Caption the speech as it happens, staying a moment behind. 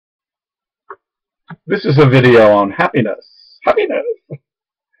This is a video on happiness. Happiness.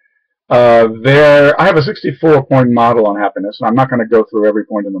 I have a 64-point model on happiness, and I'm not going to go through every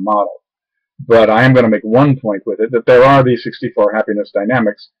point in the model, but I am going to make one point with it, that there are these 64 happiness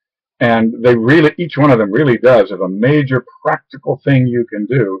dynamics, and they really, each one of them really does have a major practical thing you can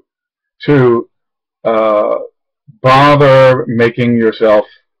do to bother making yourself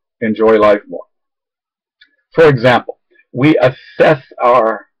enjoy life more. For example, we assess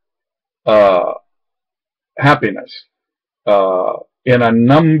our happiness in a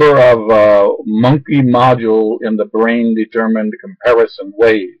number of monkey module in the brain determined comparison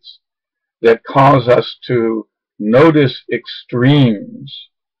ways that cause us to notice extremes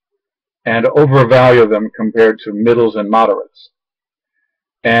and overvalue them compared to middles and moderates.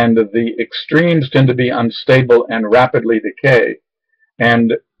 And the extremes tend to be unstable and rapidly decay,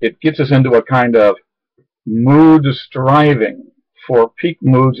 and it gets us into a kind of mood striving for peak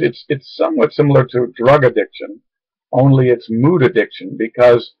moods. It's somewhat similar to drug addiction, only it's mood addiction,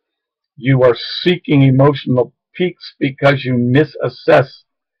 because you are seeking emotional peaks because you misassess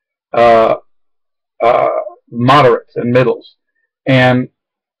moderates and middles, and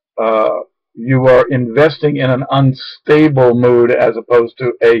you are investing in an unstable mood as opposed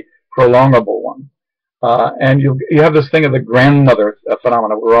to a prolongable one. And you have this thing of the grandmother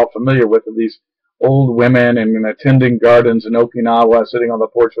phenomena we're all familiar with, of these old women and attending gardens in Okinawa, sitting on the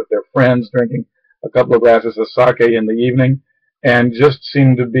porch with their friends, drinking a couple of glasses of sake in the evening, and just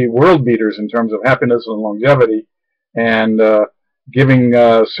seem to be world beaters in terms of happiness and longevity, and giving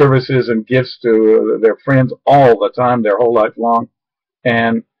services and gifts to their friends all the time, their whole life long.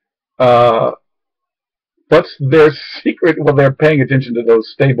 And what's their secret? Well, they're paying attention to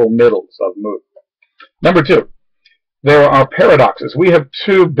those stable middles of mood. Number two, there are paradoxes. We have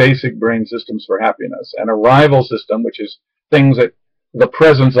two basic brain systems for happiness: an arrival system, which is things that the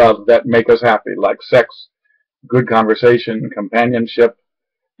presence of that make us happy, like sex, good conversation, companionship,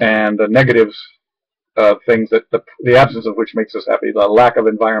 and the negatives, things that the absence of which makes us happy. The lack of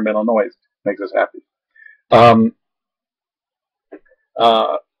environmental noise makes us happy.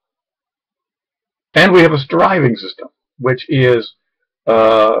 And we have a striving system, which is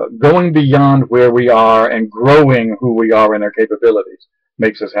going beyond where we are and growing who we are in our capabilities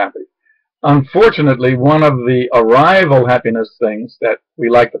makes us happy. Unfortunately, one of the arrival happiness things that we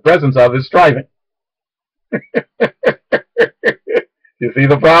like the presence of is striving. You see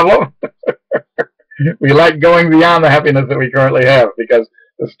the problem? We like going beyond the happiness that we currently have because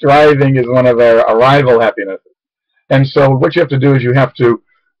the striving is one of our arrival happinesses. And so what you have to do is you have to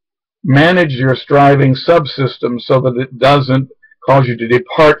manage your striving subsystem so that it doesn't cause you to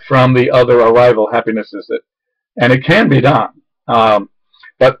depart from the other arrival happinesses. And it can be done.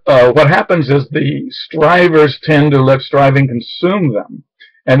 But what happens is the strivers tend to let striving consume them,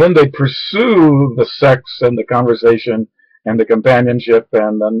 and then they pursue the sex and the conversation and the companionship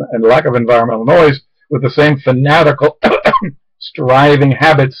and lack of environmental noise with the same fanatical striving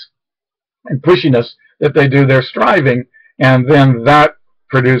habits and pushiness that they do their striving, and then that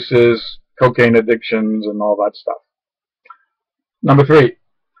produces cocaine addictions and all that stuff. Number three,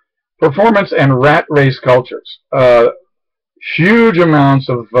 performance and rat race cultures. Huge amounts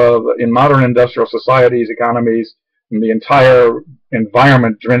of, in modern industrial societies, economies, and the entire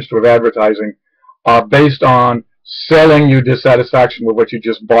environment drenched with advertising are based on selling you dissatisfaction with what you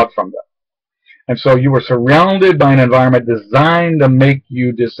just bought from them. And so you were surrounded by an environment designed to make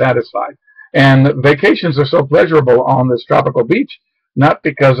you dissatisfied. And vacations are so pleasurable on this tropical beach, not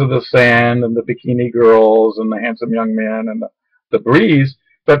because of the sand and the bikini girls and the handsome young men and the breeze,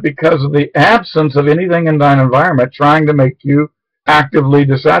 but because of the absence of anything in that environment trying to make you actively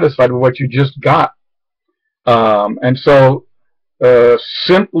dissatisfied with what you just got. And so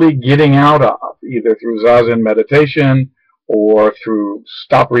simply getting out of, either through Zazen meditation or through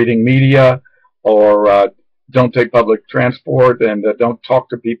stop reading media, or don't take public transport, and don't talk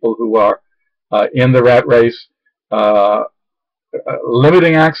to people who are in the rat race,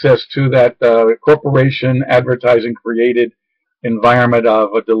 limiting access to that corporation advertising created environment of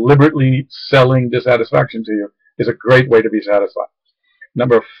deliberately selling dissatisfaction to you is a great way to be satisfied.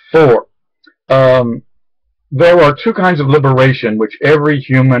 Number four, there are two kinds of liberation which every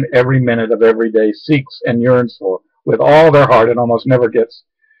human, every minute of every day seeks and yearns for with all their heart and almost never gets.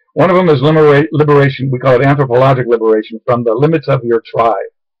 One of them is liberation, we call it anthropologic liberation, from the limits of your tribe.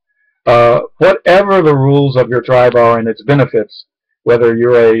 Whatever the rules of your tribe are and its benefits, whether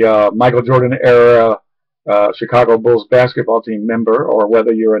you're a Michael Jordan era Chicago Bulls basketball team member, or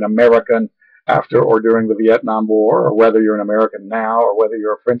whether you're an American after or during the Vietnam War, or whether you're an American now, or whether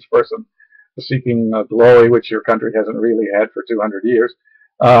you're a French person seeking glory which your country hasn't really had for 200 years.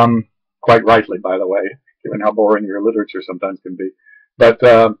 quite rightly, by the way, given how boring your literature sometimes can be. But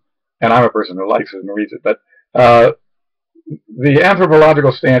and I'm a person who likes it and reads it. But the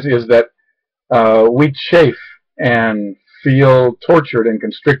anthropological stance is that we chafe and feel tortured and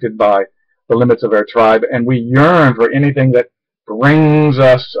constricted by the limits of our tribe, and we yearn for anything that brings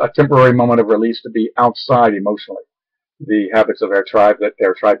us a temporary moment of release to be outside emotionally the habits of our tribe that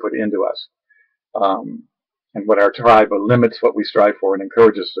our tribe put into us, and what our tribe limits what we strive for and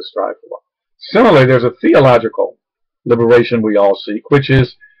encourages us to strive for. Similarly, there's a theological liberation we all seek, which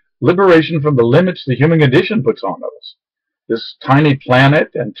is liberation from the limits the human condition puts on us. This tiny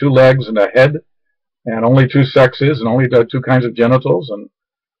planet and 2 legs and a head and only 2 sexes and only 2 kinds of genitals, and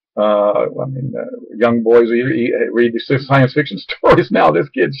young boys read science fiction stories now. This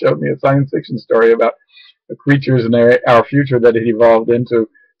kid showed me a science fiction story about the creatures in our future that had evolved into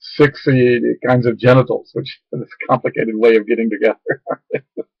 60 kinds of genitals, which is a complicated way of getting together.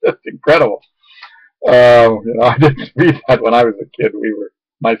 It's incredible. I didn't read that when I was a kid.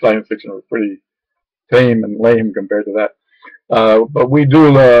 My science fiction was pretty tame and lame compared to that. But we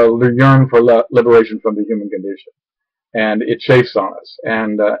do yearn for liberation from the human condition, and it chafes on us.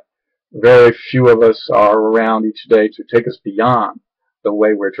 And very few of us are around each day to take us beyond the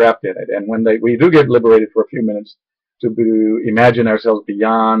way we're trapped in it. And when we do get liberated for a few minutes to imagine ourselves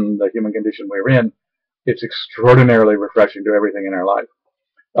beyond the human condition we're in, it's extraordinarily refreshing to everything in our life.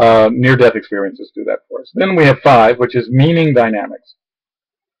 Near-death experiences do that for us. Then we have 5, which is meaning dynamics.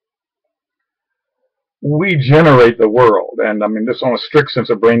 We generate the world, and this on a strict sense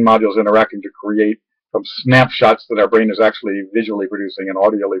of brain modules interacting to create from snapshots that our brain is actually visually producing and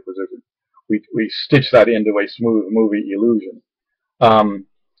audially producing. We stitch that into a smooth movie illusion. Our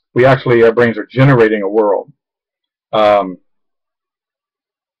brains are generating a world. And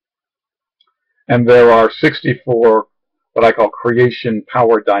there are 64 what I call creation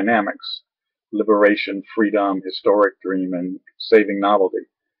power dynamics: liberation, freedom, historic dream, and saving novelty,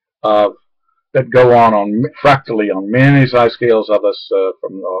 that go on fractally on many size scales of us,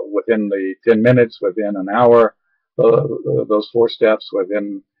 from within the 10 minutes, within an hour, those 4 steps,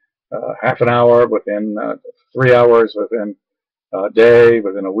 within half an hour, within 3 hours, within a day,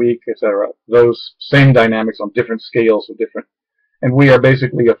 within a week, etc. Those same dynamics on different scales of different, and we are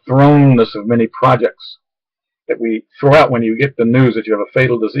basically a thrownness of many projects that we throw out. When you get the news that you have a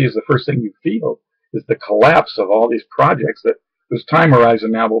fatal disease, the first thing you feel is the collapse of all these projects whose time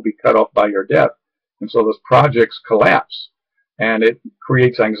horizon now will be cut off by your death. And so those projects collapse, and it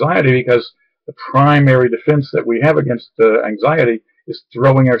creates anxiety, because the primary defense that we have against anxiety is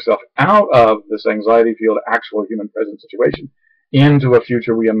throwing ourselves out of this anxiety field, actual human present situation, into a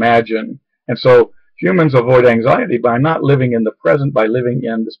future we imagine. And so humans avoid anxiety by not living in the present, by living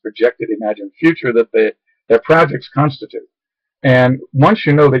in this projected imagined future that their projects constitute. And once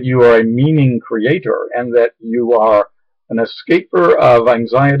you know that you are a meaning creator and that you are an escaper of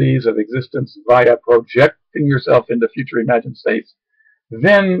anxieties of existence via projecting yourself into future imagined states,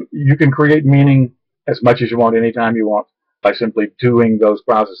 then you can create meaning as much as you want, anytime you want, by simply doing those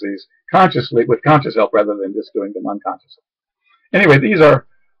processes consciously, with conscious help, rather than just doing them unconsciously. Anyway, these are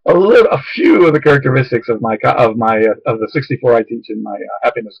a few of the characteristics of the 64 I teach in my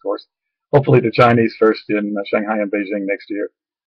happiness course. Hopefully the Chinese first in Shanghai and Beijing next year.